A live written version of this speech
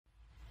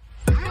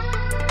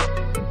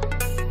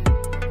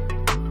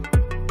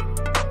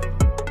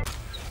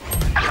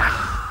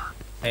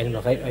Hij is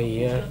nog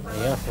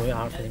een voor je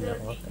aard in de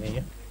wat.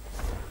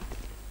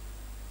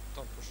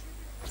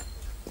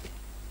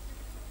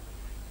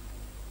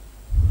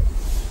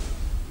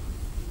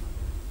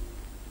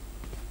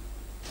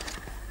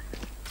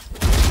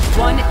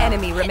 One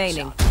enemy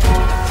remaining.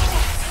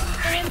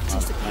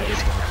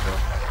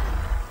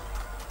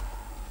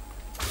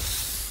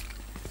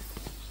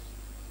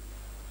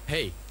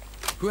 Hey,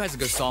 who has a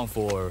good song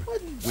for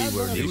 "We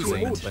were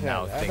losing, but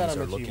now things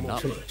are looking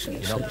up"? You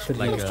know,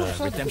 like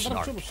a redemption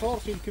arc.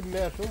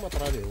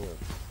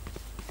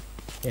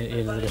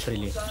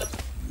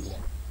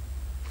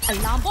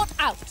 Alarm bot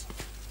out.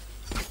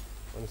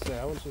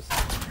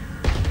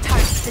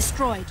 Turret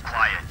destroyed.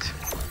 Quiet.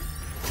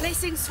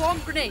 Placing swarm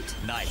grenade.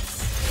 Nice.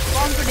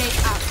 Swarm grenade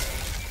out.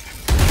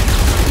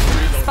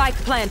 Spike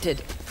planted.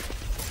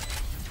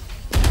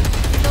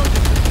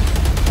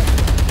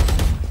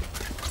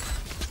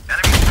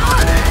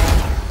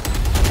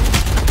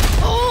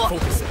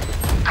 Focus it.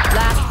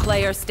 Last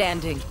player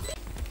standing.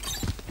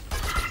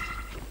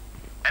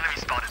 Enemy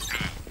spotted B.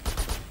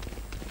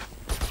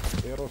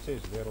 They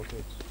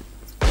rotate.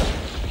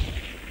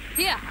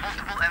 Here.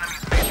 Multiple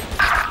enemies made.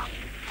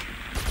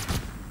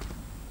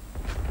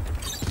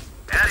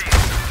 Daddy,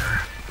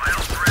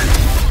 final threat.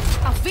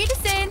 Auf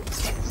Wiedersehen.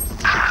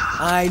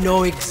 I know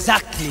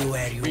exactly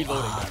where you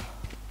are.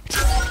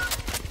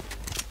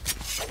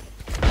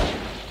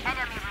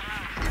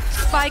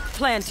 Spike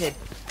planted.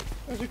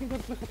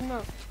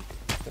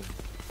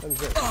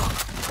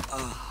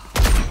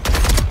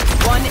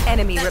 One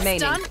enemy That's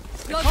remaining. done.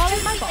 Your journey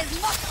is not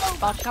over.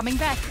 Bot coming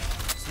back.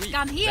 Sweet.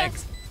 Gun here.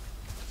 Thanks.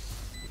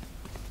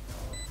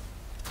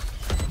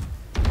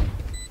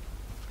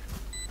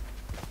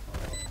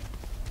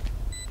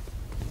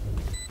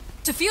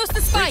 Defuse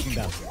the spike.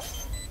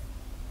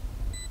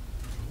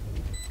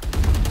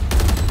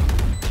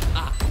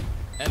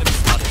 Enemy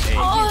spotted A.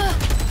 Oh,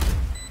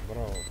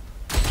 Bro.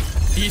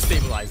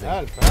 Destabilizing.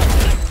 Help.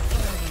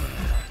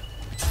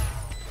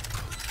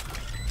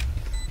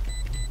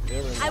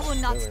 I will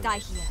not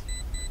die here.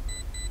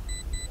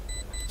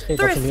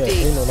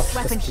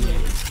 Weapon here.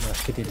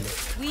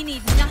 We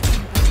need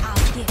nothing but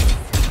our gifts.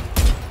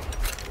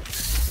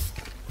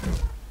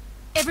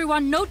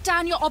 Everyone note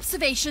down your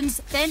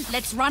observations, then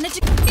let's run it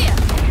here.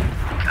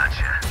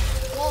 Gotcha.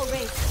 Wall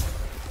raised.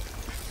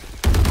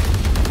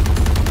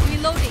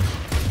 Reloading.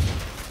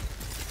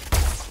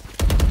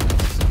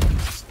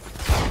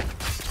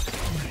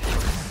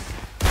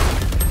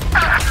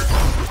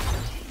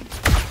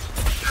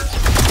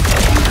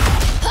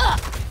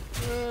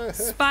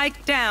 Spike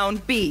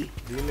down B.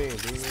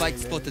 Spike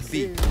spotted B.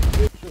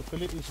 شوف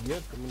خليت ايش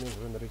ديالك من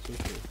نبغي نريتشي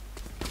فيه.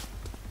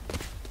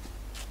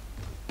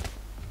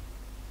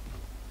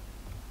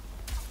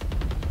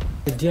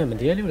 الديام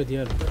ديالي ولا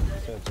ديالو؟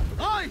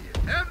 I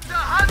am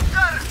the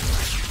hunter.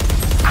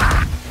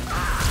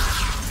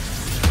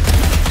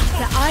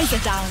 The eyes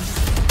are down.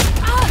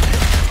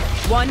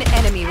 One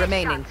enemy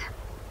remaining.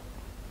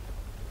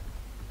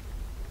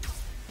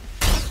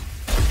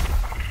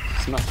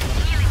 ما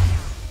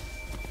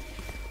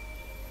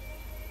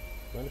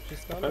نمشي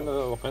ستانا.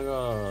 وقيلا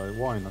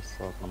واين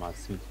الصوت مع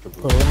السيت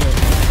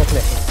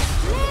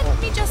Let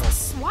me just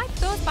swipe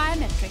those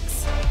biometrics.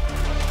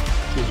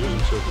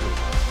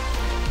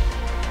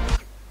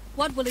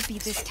 What will it be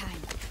this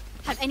time?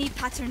 Have any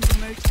patterns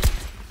emerged?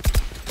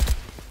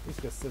 ايش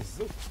كسر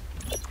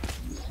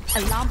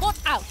Alarm bot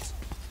out.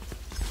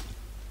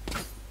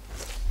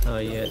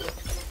 yeah.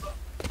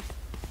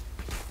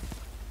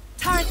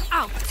 Turret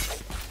out.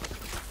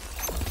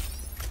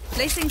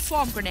 Placing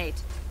swarm grenade.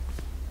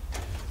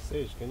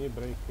 Sage, can you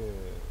break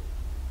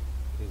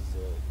his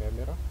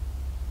camera?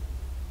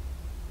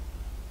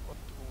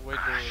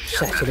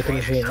 شحت لك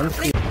الجين عندك.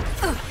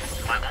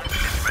 My ult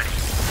is ready.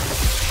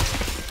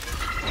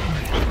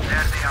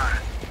 There they are.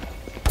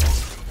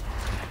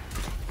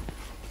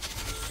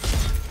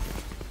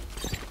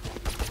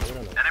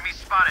 Enemy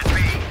spotted B.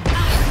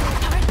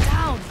 Turret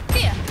down.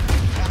 Here.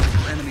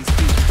 Multiple enemies B.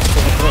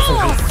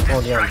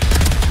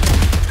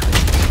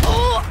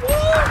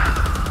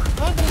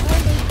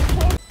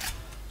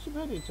 شو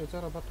بهالي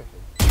ترى باقي حي.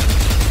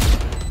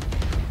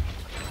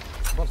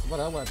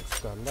 صبر هوا هذاك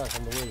السكان لا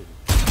خلنا وين.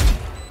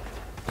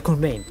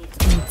 يكون مين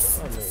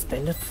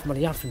 70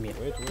 مليار في المية.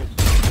 ويت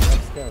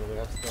سكان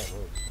ويت.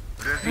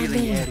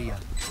 Revealing area.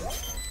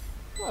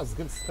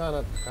 قلت سكان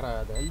هذا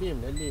الخرا هذا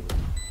علمني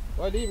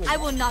وليمن. I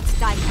will not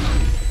die.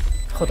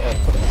 خذ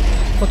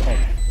اول.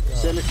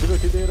 سالك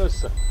دلوقتي دايره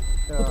هسه.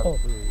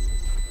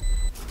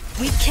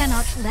 We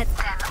cannot let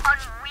them.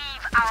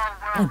 Unweave our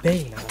world.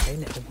 باين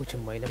نحن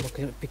تما الا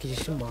ما بكيش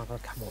تما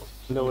راك حمور.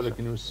 لا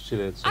ولكن وش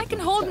شريت. I can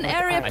hold an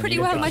area pretty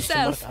well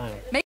myself.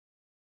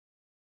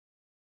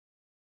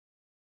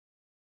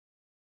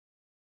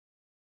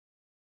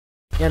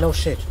 يا لو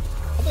شيت.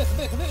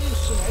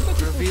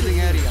 Revealing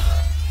area.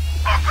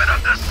 Open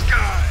up the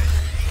sky.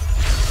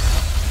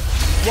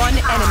 One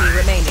enemy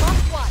remaining.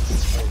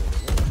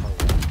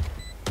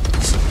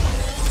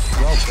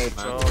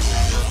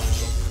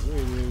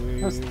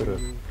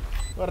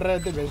 ورا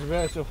دبع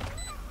جباشو.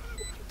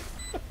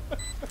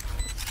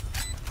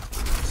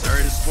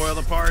 spoil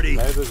the party.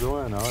 لعبة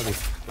زوينة هذه.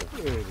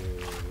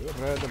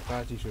 الرادم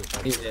قاعد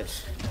يشوف. ليش؟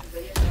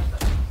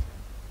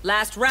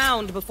 Last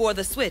round before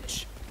the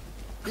switch.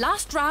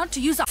 Last round to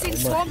use a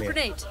swarm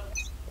grenade.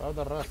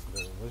 هذا الراس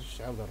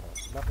وش عاود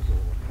الراس لا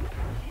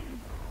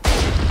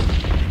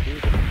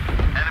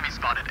Enemy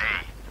spotted A.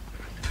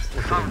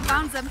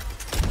 Found them.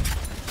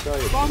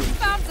 شايف. Bomb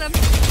found them.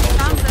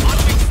 Found them.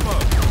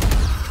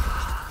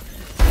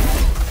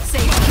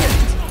 Save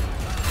killed.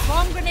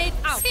 Bomb grenade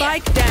out.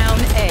 Spike down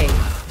A.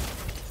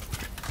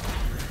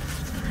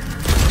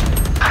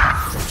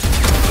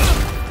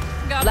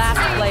 Got Last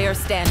three. player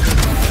standing.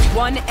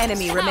 One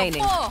enemy Now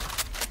remaining. four.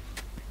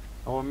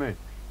 هو مين؟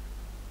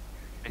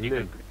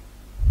 ليه؟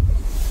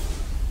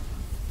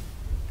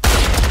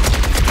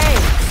 A.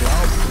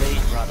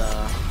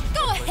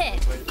 Go ahead.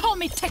 Call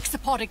me tech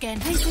support again.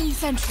 Placing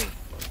sentry.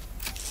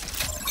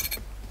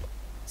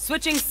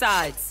 Switching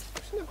sides.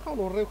 شنو نبقاو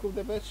نوريوكم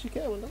دابا هادشي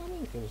كامل راه ما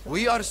يمكنش.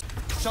 We are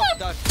shot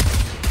down.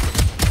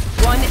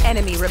 One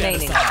enemy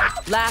remaining.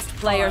 Last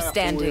player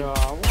standing.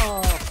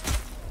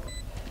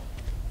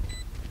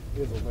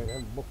 يزو باين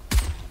عند بوك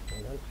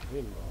باين عند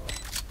حبيب باين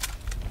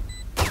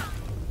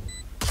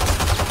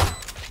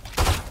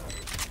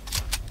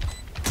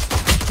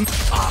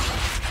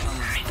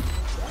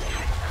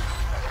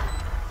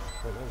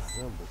عند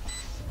الزنبو.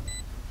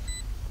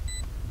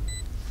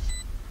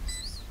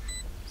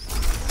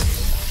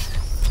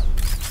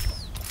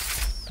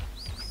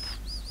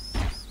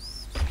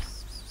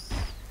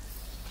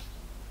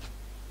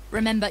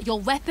 Remember, your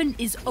weapon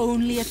is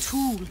only a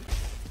tool.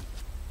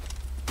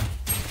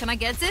 Can I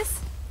get this?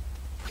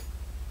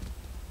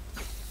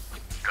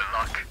 Good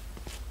luck.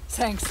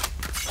 Thanks.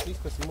 كيف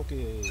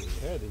كسموكي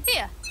هادي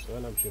Here.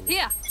 وانا نمشي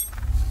Here.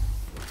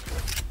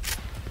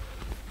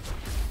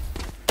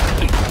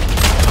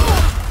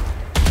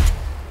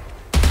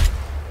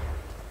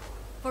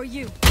 For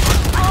you.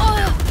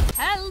 Oh,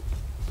 help!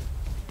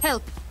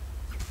 Help!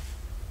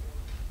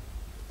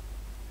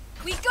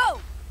 We go!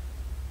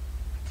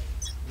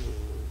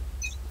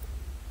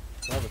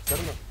 هذا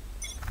تكرنا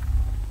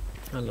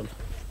هلا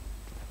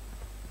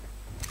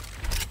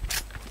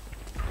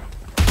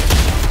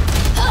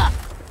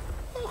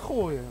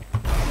اخويا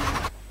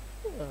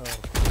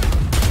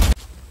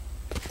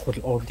خذ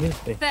الاوردين.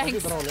 اجي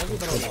Thanks. درون اجي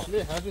درون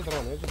ليه اجي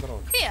درون اجي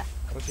درون Here.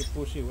 راه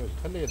بوشي واجي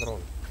خليه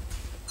درون.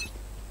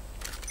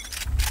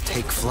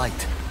 Take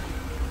flight.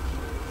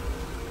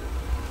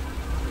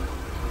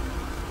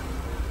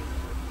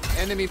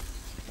 Enemy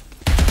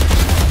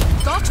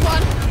Got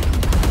one.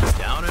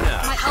 Down and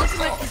out. My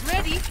ultimate is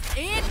ready.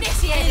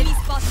 Initiated. Enemy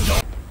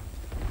spotted.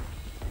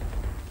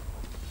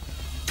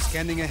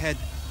 scanning ahead.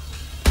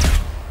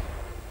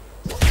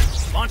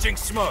 Launching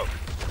smoke.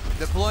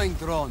 Deploying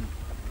drone.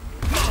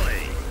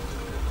 Molly.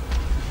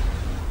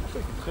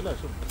 شوف دخلها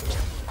شوف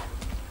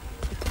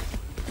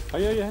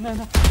هيا هنا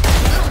هنا.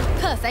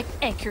 Perfect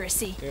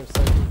accuracy. كيف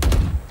سايد.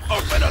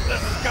 Open up the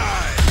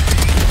sky.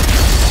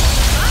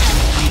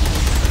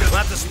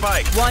 Plant the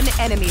spike. One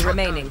enemy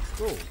remaining.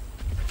 جو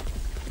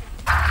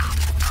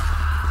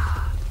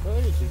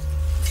هايجي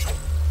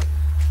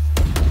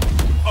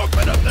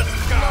Open up the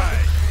sky.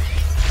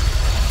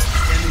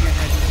 Scanning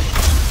ahead.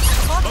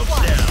 Smoke's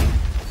down.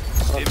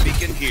 Stim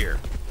beacon here.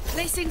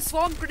 Placing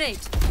swarm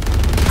grenade.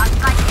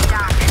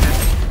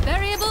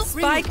 Variable.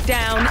 Spike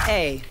down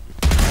A.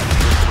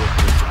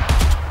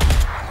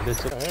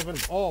 هيفن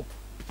اوب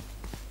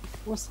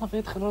وصافي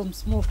يدخل رجم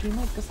سموكي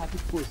ما كصعب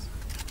يفوز.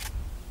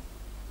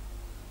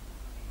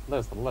 الله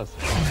يستر الله يستر.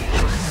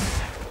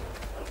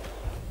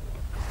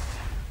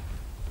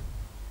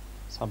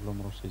 صعب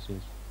الامور شي شي.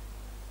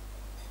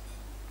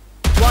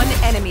 One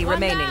enemy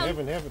remaining.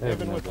 هيفن هيفن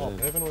هيفن ويت اوب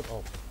هيفن ويت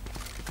اوب.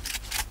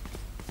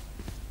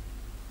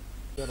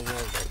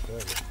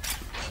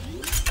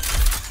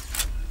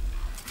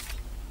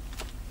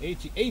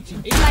 80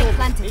 80 Light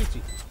planted.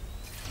 80.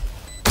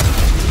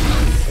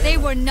 They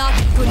were not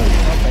good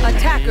enough.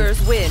 Attackers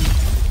win.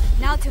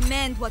 Now to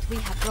mend what we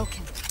have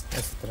broken.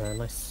 استرا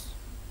نايس.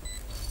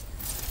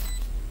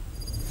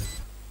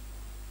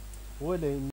 ولا